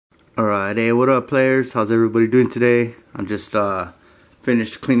Alright, hey, what up players? How's everybody doing today? I'm just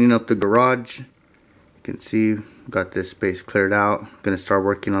finished cleaning up the garage. You can see, got this space cleared out. Gonna start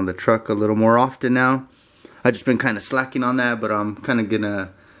working on the truck a little more often now. I just been kind of slacking on that, but I'm kind of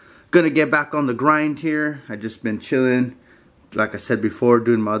gonna get back on the grind here. I just been chilling, like I said before,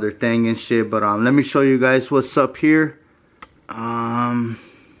 doing my other thing and shit. But let me show you guys what's up here.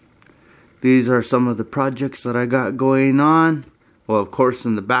 These are some of the projects that I got going on. Well, of course,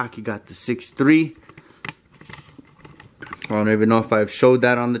 in the back you got the 6.3. I don't even know if I've showed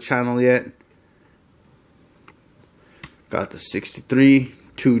that on the channel yet. Got the 63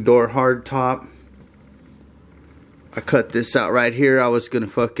 2-door hardtop. I cut this out right here. I was gonna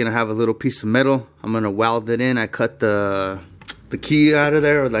fucking have a little piece of metal. I'm gonna weld it in. I cut the key out of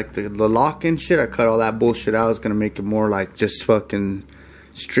there, or like the lock and shit. I cut all that bullshit out. I was gonna make it more like just fucking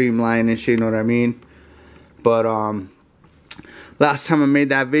streamline and shit, you know what I mean? But last time I made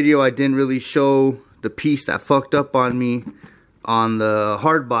that video, I didn't really show the piece that fucked up on me on the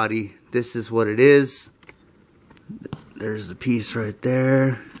hard body. This is what it is. There's the piece right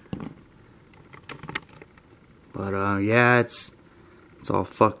there. But yeah, it's all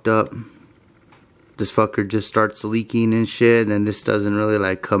fucked up. This fucker just starts leaking and shit, and this doesn't really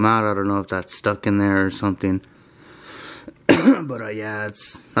like come out. I don't know if that's stuck in there or something. But yeah,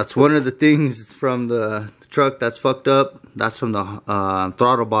 that's one of the things from the truck that's fucked up. That's from the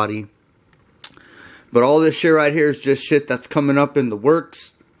throttle body. But all this shit right here is just shit that's coming up in the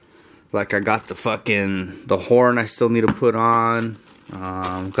works. Like I got the horn I still need to put on.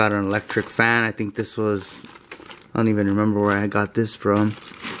 Got an electric fan. I think this was, I don't even remember where I got this from.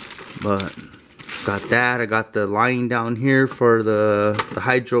 But got that. I got the line down here for the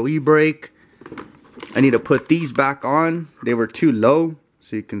hydro e-brake. I need to put these back on. They were too low,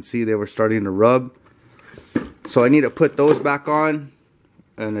 so you can see they were starting to rub. So I need to put those back on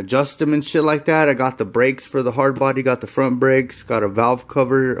and adjust them and shit like that. I got the brakes for the hard body, got the front brakes, got a valve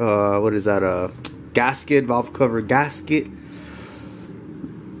cover, what is that, a gasket, valve cover gasket.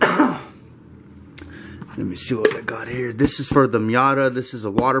 Let me see what I got here. This is for the Miata. This is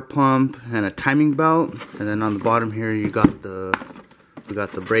a water pump and a timing belt. And then on the bottom here you got we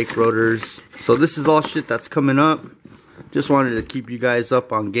got the brake rotors. So this is all shit that's coming up. Just wanted to keep you guys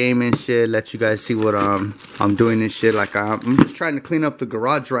up on game and shit. Let you guys see what I'm doing and shit. Like I'm just trying to clean up the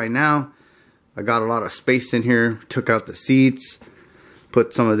garage right now. I got a lot of space in here. Took out the seats.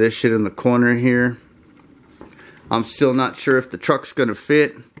 Put some of this shit in the corner here. I'm still not sure if the truck's gonna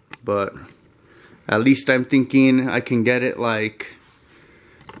fit, but at least I'm thinking I can get it like,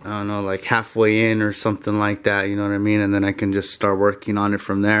 I don't know, like halfway in or something like that, you know what I mean? And then I can just start working on it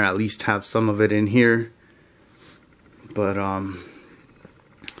from there. At least have some of it in here. But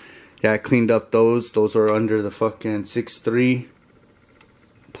yeah, I cleaned up those. Those are under the fucking 6.3.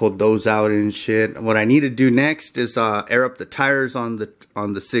 Pulled those out and shit. What I need to do next is air up the tires on the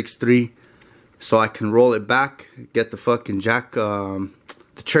 6.3 so I can roll it back, get the fucking jack, the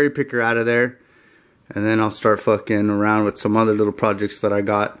cherry picker out of there. And then I'll start fucking around with some other little projects that I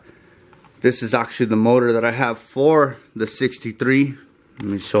got. This is actually the motor that I have for the 63. Let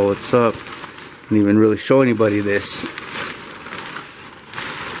me show what's up. I didn't even really show anybody this.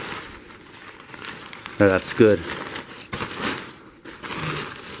 Oh, that's good.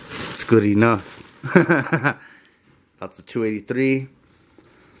 It's good enough. That's a 283.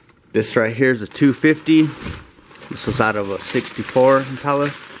 This right here is a 250. This was out of a 64 Impala.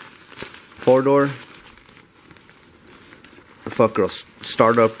 4-door. The fucker will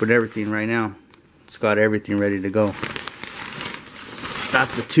start up with everything right now. It's got everything ready to go.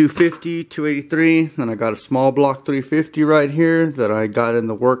 That's a 250, 283. Then I got a small block 350 right here that I got in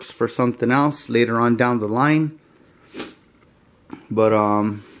the works for something else later on down the line. But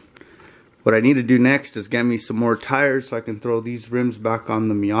what I need to do next is get me some more tires so I can throw these rims back on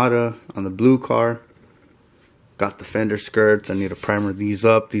the Miata, on the blue car. Got the fender skirts. I need to primer these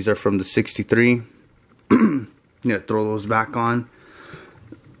up. These are from the 63. Yeah, throw those back on.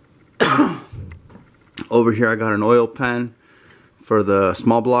 Over here I got an oil pan for the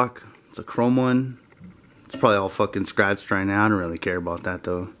small block. It's a chrome one. It's probably all fucking scratched right now. I don't really care about that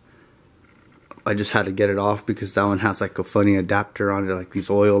though. I just had to get it off because that one has like a funny adapter on it. Like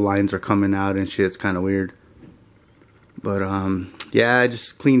these oil lines are coming out and shit. It's kind of weird. But yeah, I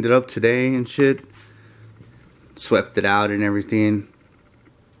just cleaned it up today and shit. Swept it out and everything.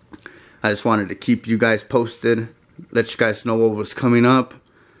 I just wanted to keep you guys posted, let you guys know what was coming up.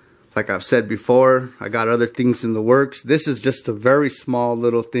 Like I've said before, I got other things in the works. This is just a very small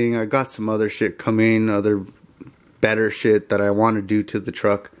little thing. I got some other shit coming, other better shit that I want to do to the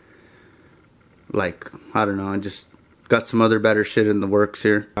truck. Like, I don't know, just got some other better shit in the works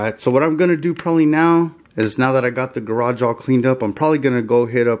here. Alright, so what I'm gonna do probably now is, now that I got the garage all cleaned up, I'm probably gonna go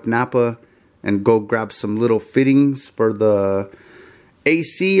hit up Napa and go grab some little fittings for the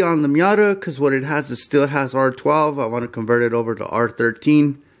AC on the Miata, because what it has is still has R12. I want to convert it over to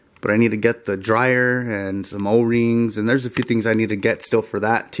R13, but I need to get the dryer and some O-rings, and there's a few things I need to get still for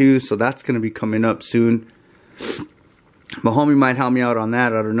that too, so that's gonna be coming up soon. My homie might help me out on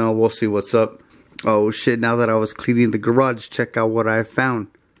that, I don't know, we'll see what's up. Oh shit, now that I was cleaning the garage, check out what I found.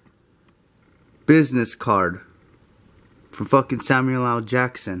 Business card from fucking Samuel L.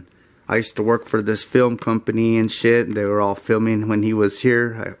 Jackson. I used to work for this film company and shit. They were all filming when he was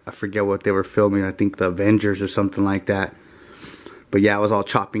here. I forget what they were filming. I think the Avengers or something like that. But yeah, I was all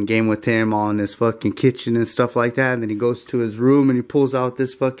chopping game with him, all in his fucking kitchen and stuff like that. And then he goes to his room and he pulls out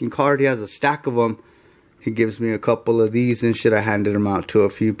this fucking card. He has a stack of them. He gives me a couple of these and shit. I handed them out to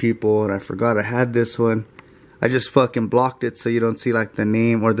a few people and I forgot I had this one. I just fucking blocked it so you don't see like the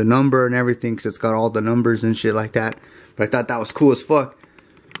name or the number and everything, because it's got all the numbers and shit like that. But I thought that was cool as fuck.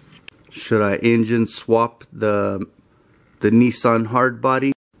 Should I engine swap the Nissan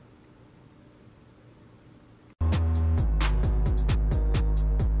hardbody?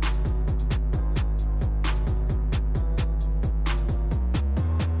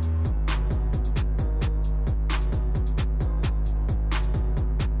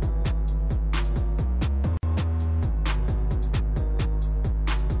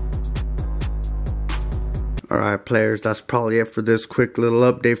 Alright players, that's probably it for this quick little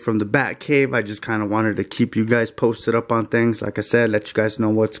update from the Batcave. I just kind of wanted to keep you guys posted up on things. Like I said, let you guys know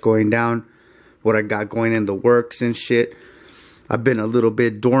what's going down, what I got going in the works and shit. I've been a little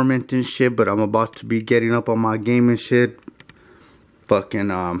bit dormant and shit, but I'm about to be getting up on my game and shit. Fucking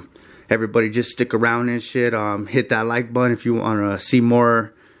everybody just stick around and shit. Hit that like button if you want to see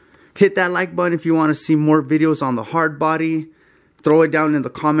more. Hit that like button if you want to see more videos on the hard body. Throw it down in the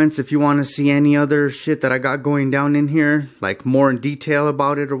comments if you want to see any other shit that I got going down in here, like more in detail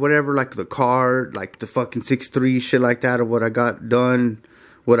about it or whatever, like the car, like the fucking 6.3 shit like that, or what I got done,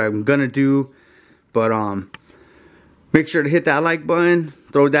 what I'm gonna do. But make sure to hit that like button,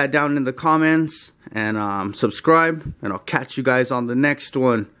 throw that down in the comments, and subscribe, and I'll catch you guys on the next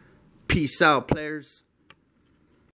one. Peace out, players.